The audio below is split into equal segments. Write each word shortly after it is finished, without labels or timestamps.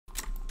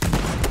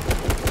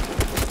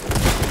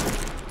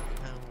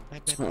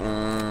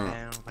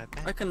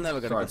I can never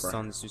get Sorry, against bro.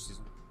 on this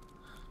season.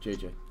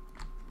 GG.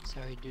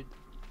 Sorry, dude.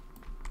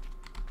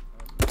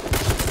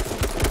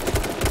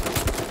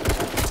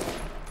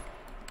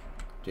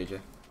 GG.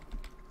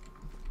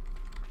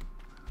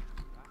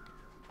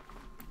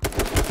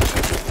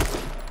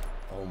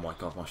 Oh my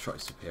god, my shot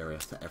is superior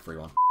to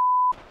everyone.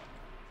 Like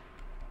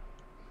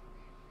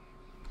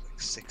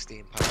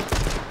 16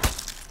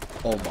 pounds.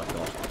 Oh my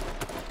god.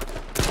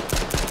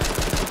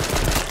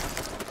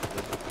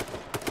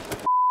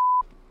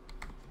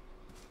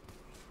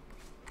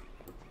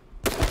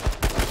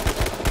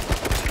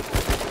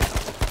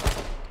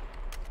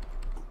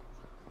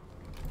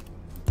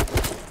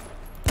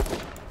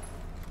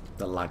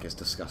 The lag is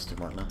disgusting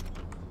right now.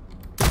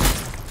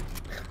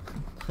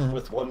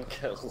 With 1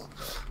 kill.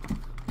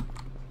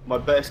 My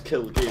best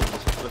kill game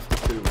was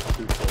 52 with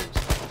 2 kills.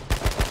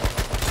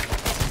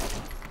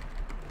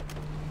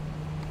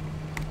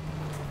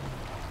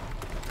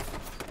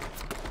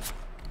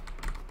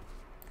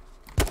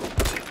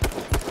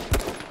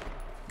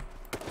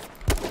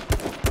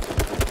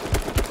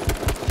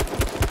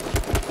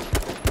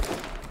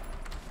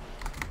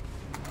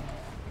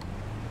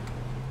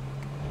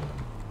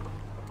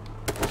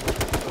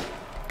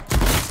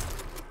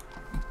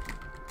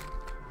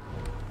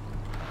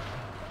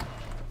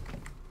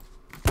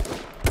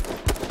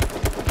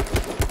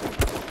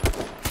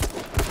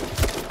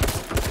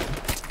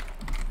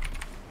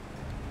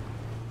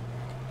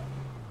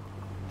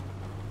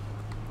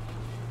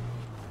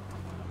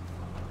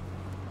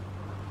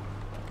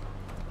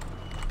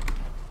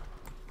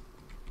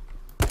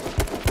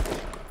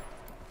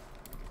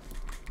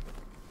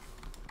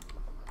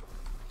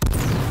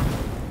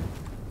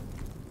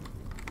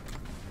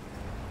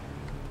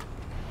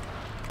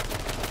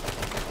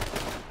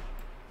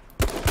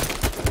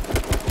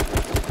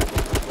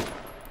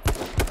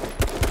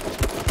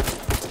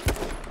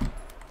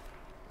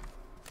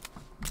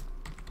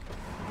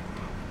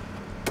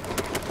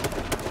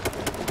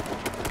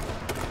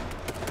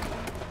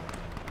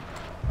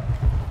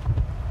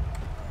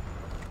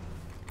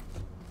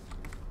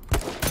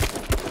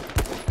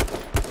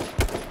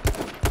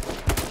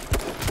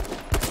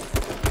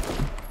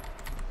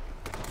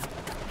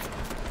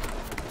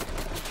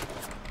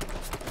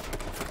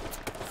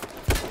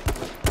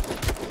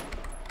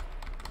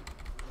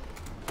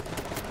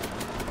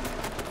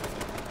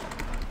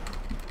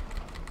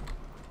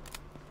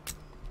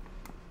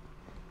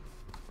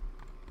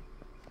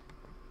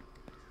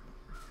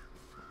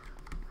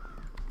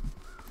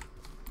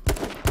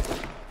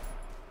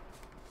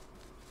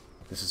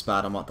 This is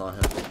bad, I might die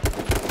here.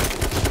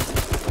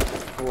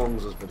 How long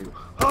was this video?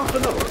 Half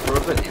an hour for a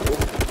video?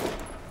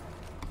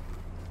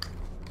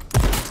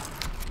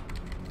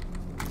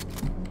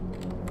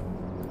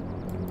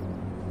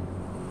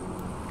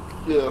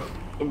 Yeah,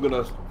 I'm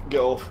gonna get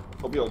off.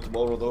 I'll be on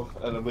tomorrow though,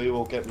 and then we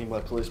will get me my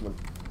placement.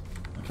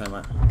 Okay,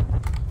 mate.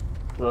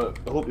 Right,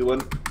 I hope you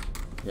win.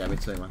 Yeah, me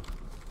too, man.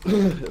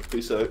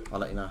 Peace out. I'll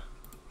let you know.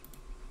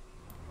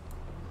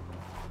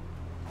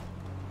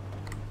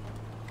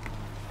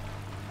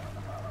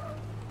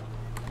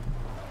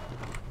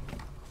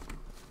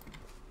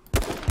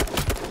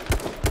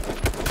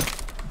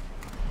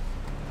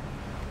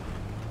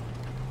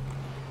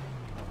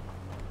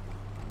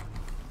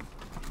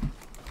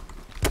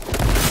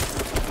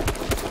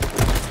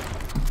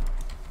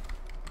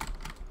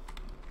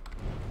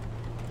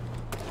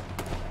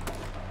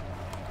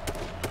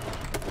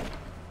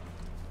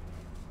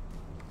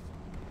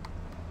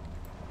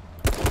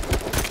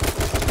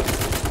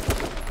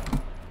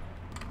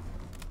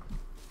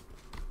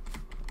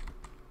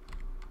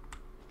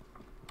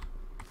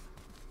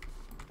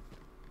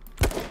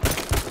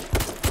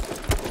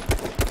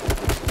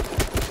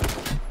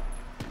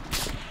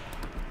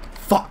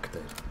 Fuck,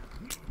 dude.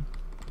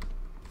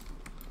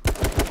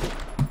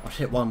 I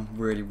hit one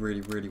really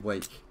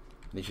weak,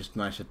 and he just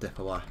managed to dip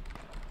away.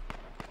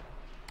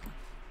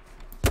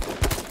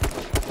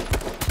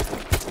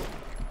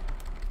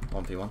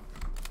 One v one.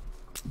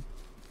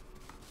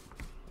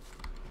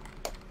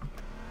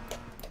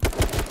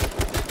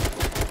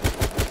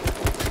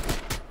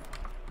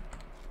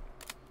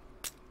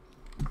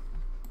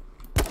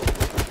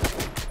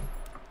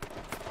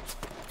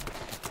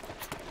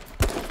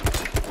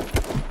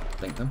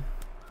 Blink them.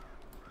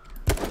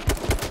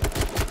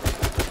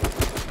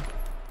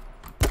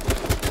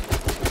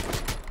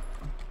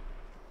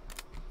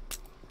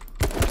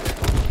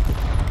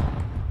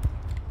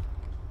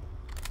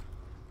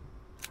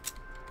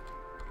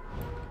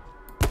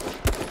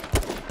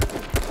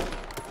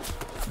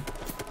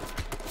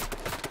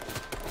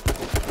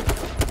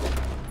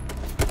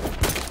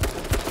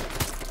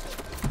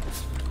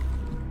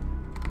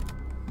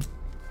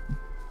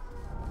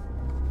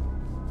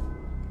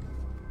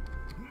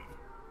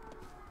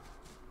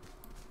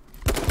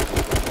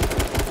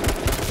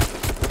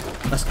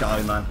 Let's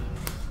go, man.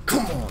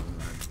 Come on,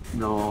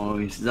 man.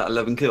 Nice. Is that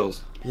 11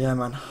 kills? Yeah,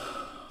 man.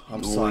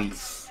 I'm psyched.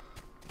 Nice.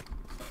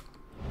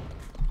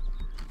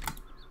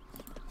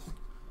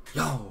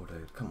 Yo,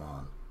 dude, come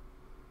on.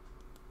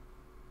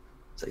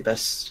 Is that your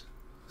best?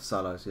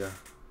 Solos, yeah.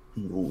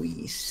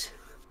 Nice.